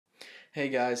Hey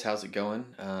guys, how's it going?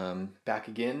 Back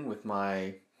again with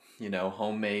my,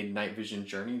 homemade night vision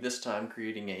journey. This time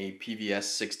creating a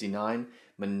PVS-69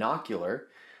 monocular.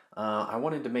 I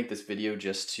wanted to make this video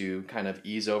just to kind of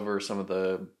ease over some of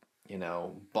the,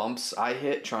 bumps I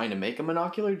hit trying to make a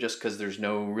monocular, just because there's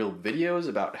no real videos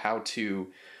about how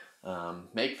to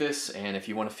make this. And if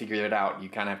you want to figure it out, you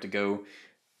kind of have to go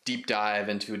deep dive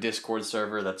into a Discord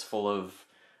server that's full of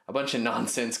a bunch of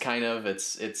nonsense. Kind of,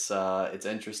 it's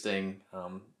interesting,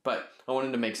 but I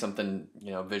wanted to make something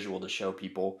visual to show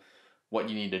people what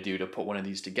you need to do to put one of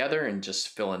these together and just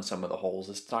fill in some of the holes.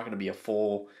 It's not going to be a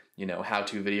full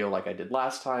how-to video like I did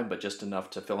last time, but just enough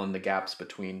to fill in the gaps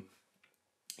between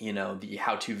the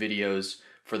how-to videos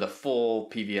for the full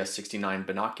PVS-69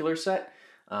 binocular set.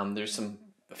 There's a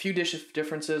few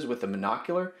differences with the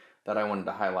monocular that I wanted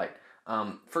to highlight.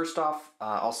 First off,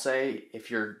 I'll say if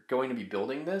you're going to be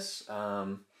building this,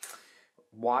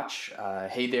 watch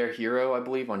Hey There Hero, I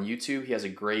believe, on YouTube. He has a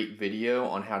great video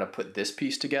on how to put this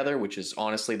piece together, which is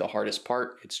honestly the hardest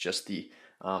part. It's just the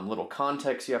little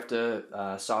contacts you have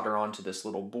to solder onto this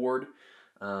little board.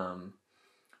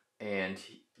 And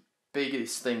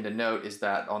biggest thing to note is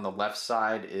that on the left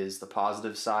side is the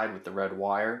positive side with the red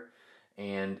wire,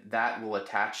 and that will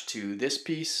attach to this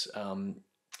piece.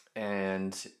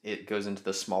 And it goes into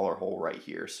the smaller hole right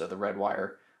here. So the red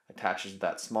wire attaches to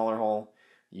that smaller hole.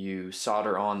 You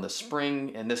solder on the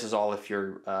spring, and this is all if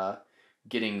you're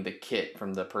getting the kit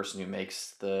from the person who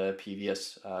makes the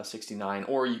PVS-69,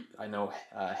 or I know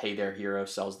Hey There Hero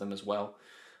sells them as well.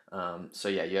 So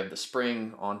yeah, you have the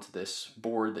spring onto this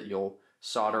board that you'll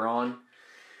solder on.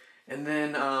 And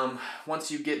then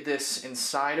once you get this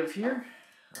inside of here,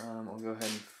 I'll go ahead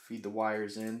and feed the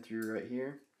wires in through right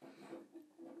here.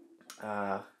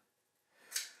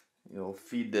 You'll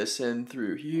feed this in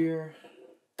through here,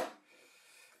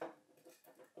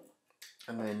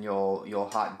 and then you'll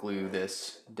hot glue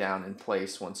this down in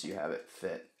place once you have it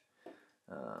fit.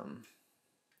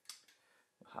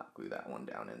 Hot glue that one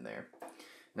down in there.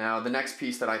 Now the next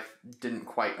piece that I didn't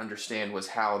quite understand was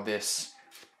how this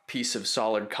piece of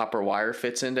solid copper wire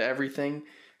fits into everything.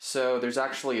 So there's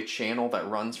actually a channel that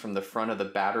runs from the front of the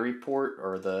battery port,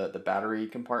 or the battery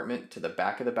compartment, to the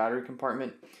back of the battery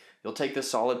compartment. You'll take this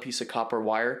solid piece of copper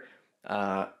wire,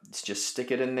 just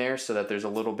stick it in there so that there's a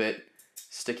little bit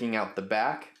sticking out the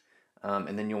back,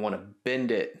 and then you'll want to bend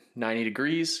it 90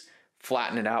 degrees,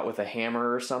 flatten it out with a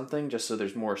hammer or something, just so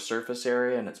there's more surface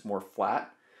area and it's more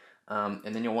flat. And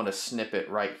then you'll want to snip it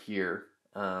right here,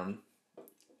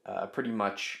 pretty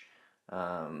much.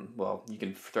 Well, you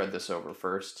can thread this over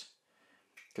first,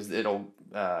 because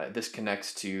this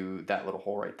connects to that little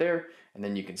hole right there, and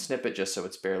then you can snip it just so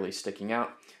it's barely sticking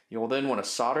out. You'll then want to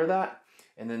solder that,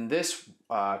 and then this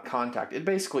contact, it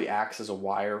basically acts as a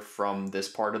wire from this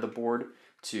part of the board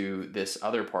to this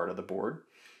other part of the board,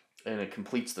 and it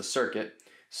completes the circuit.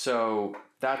 So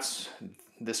that's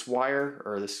this wire,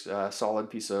 or this solid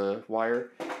piece of wire,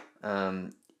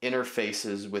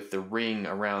 interfaces with the ring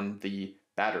around the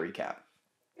battery cap.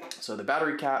 So the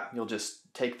battery cap, you'll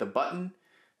just take the button,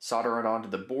 solder it onto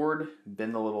the board,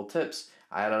 bend the little tips.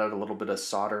 I added a little bit of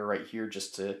solder right here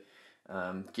just to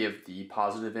give the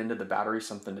positive end of the battery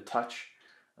something to touch.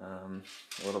 A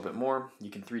little bit more. You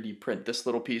can 3D print this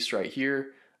little piece right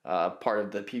here, part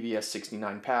of the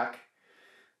PVS-69 pack.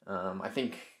 I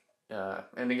think,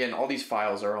 and again, all these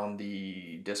files are on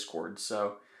the Discord,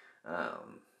 so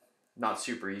not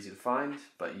super easy to find,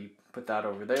 but you put that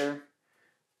over there.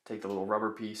 Take the little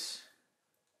rubber piece,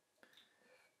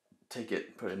 take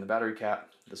it, put it in the battery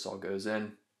cap. This all goes in,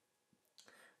 and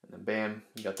then bam,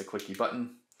 you got the clicky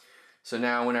button. So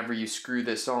now whenever you screw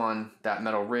this on, that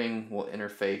metal ring will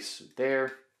interface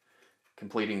there,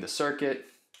 completing the circuit.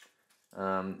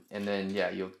 And then yeah,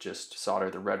 you'll just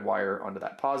solder the red wire onto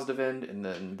that positive end, and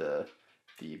then the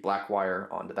black wire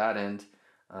onto that end.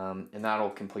 And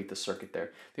that'll complete the circuit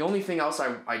there. The only thing else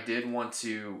I did want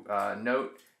to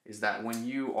note is that when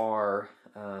you are,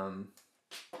 here,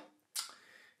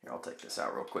 I'll take this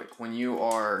out real quick. When you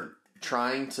are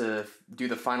trying to do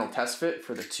the final test fit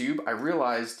for the tube, I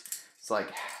realized it's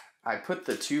like, I put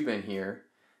the tube in here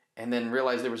and then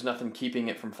realized there was nothing keeping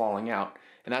it from falling out.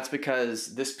 And that's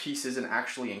because this piece isn't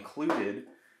actually included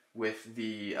with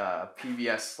the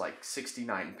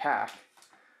PVS-69 pack.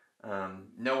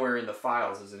 Nowhere in the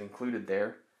files is it included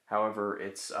there. However,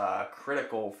 it's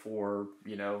critical for,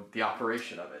 the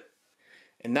operation of it.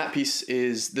 And that piece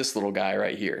is this little guy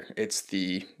right here. It's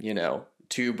the,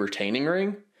 tube retaining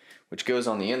ring, which goes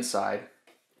on the inside,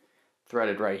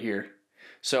 threaded right here.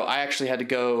 So I actually had to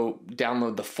go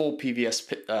download the full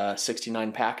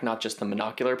PVS-69 pack, not just the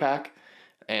monocular pack,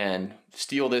 and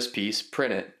steal this piece,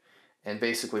 print it, And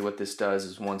basically what this does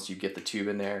is once you get the tube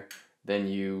in there, then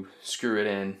you screw it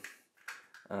in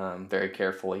very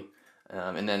carefully,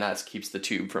 and then that keeps the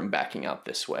tube from backing out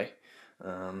this way.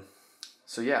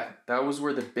 So yeah, that was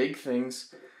where the big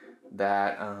things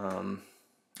that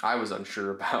I was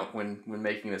unsure about when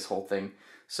making this whole thing.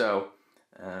 So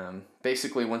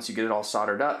basically once you get it all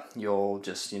soldered up, you'll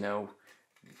just,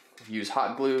 use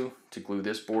hot glue to glue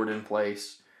this board in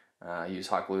place, use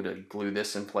hot glue to glue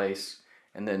this in place,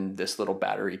 and then this little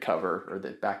battery cover, or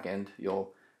the back end,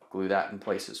 you'll glue that in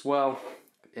place as well.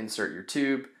 Insert your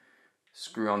tube,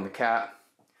 screw on the cap,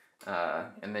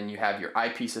 and then you have your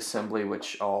eyepiece assembly,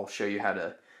 which I'll show you how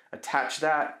to attach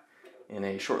that in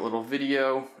a short little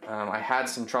video. I had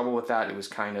some trouble with that. It was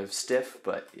kind of stiff,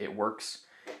 but it works.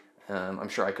 I'm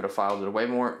sure I could have filed it away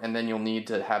more. And then you'll need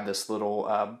to have this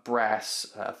little brass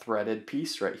threaded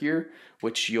piece right here,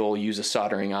 which you'll use a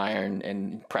soldering iron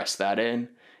and press that in.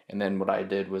 And then what I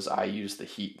did was I used the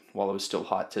heat while it was still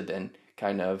hot to then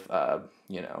kind of,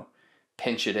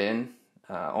 pinch it in,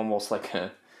 almost like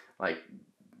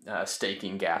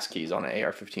staking gas keys on an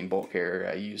AR-15 bolt carrier.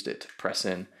 I used it to press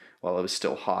in while it was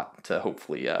still hot to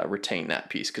hopefully retain that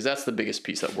piece, because that's the biggest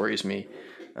piece that worries me.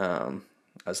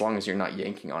 As long as you're not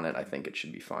yanking on it, I think it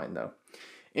should be fine though.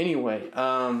 Anyway,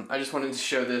 I just wanted to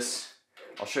show this.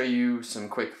 I'll show you some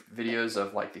quick videos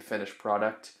of like the finished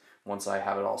product once I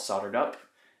have it all soldered up.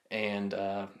 And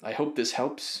I hope this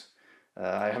helps.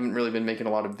 I haven't really been making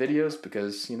a lot of videos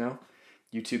because,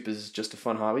 YouTube is just a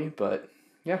fun hobby. But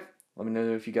yeah, let me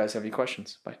know if you guys have any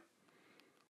questions. Bye.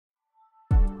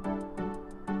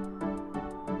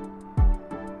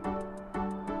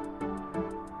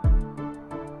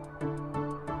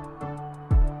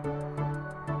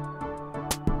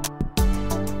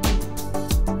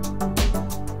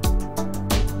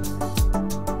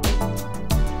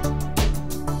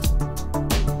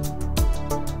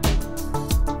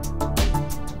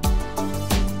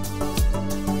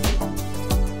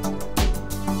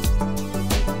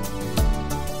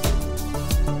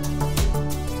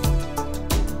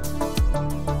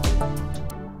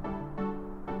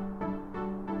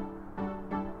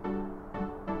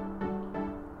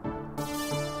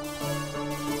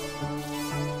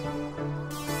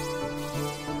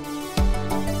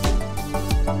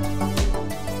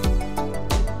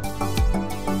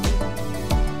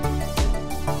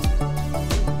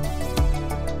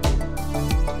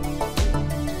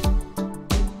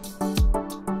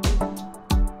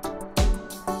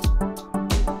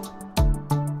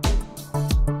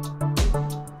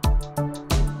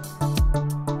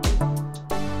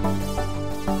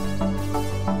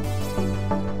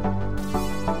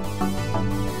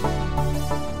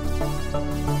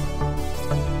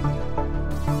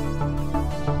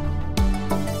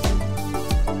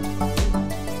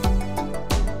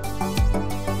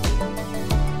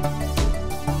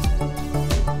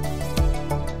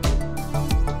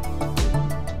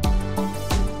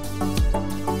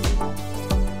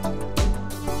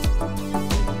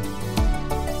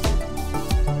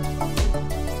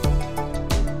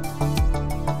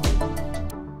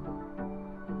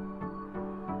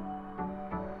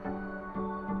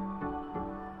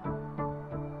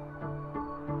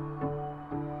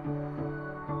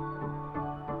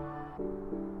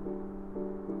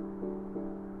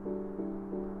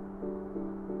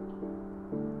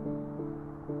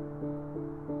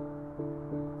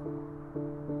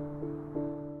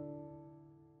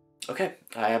 Okay,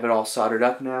 I have it all soldered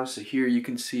up now. So here you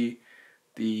can see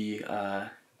the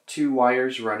two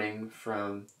wires running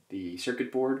from the circuit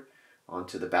board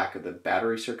onto the back of the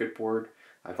battery circuit board.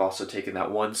 I've also taken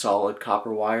that one solid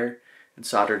copper wire and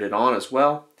soldered it on as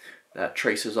well. That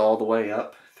traces all the way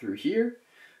up through here.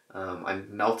 I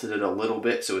melted it a little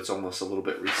bit so it's almost a little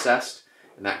bit recessed,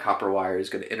 and that copper wire is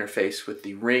going to interface with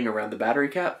the ring around the battery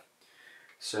cap.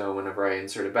 So whenever I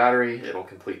insert a battery, it'll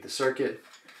complete the circuit.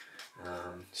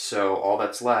 So all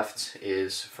that's left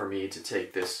is for me to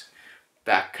take this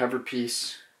back cover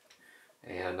piece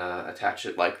and attach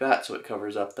it like that so it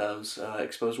covers up those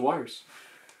exposed wires.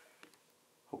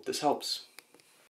 Hope this helps.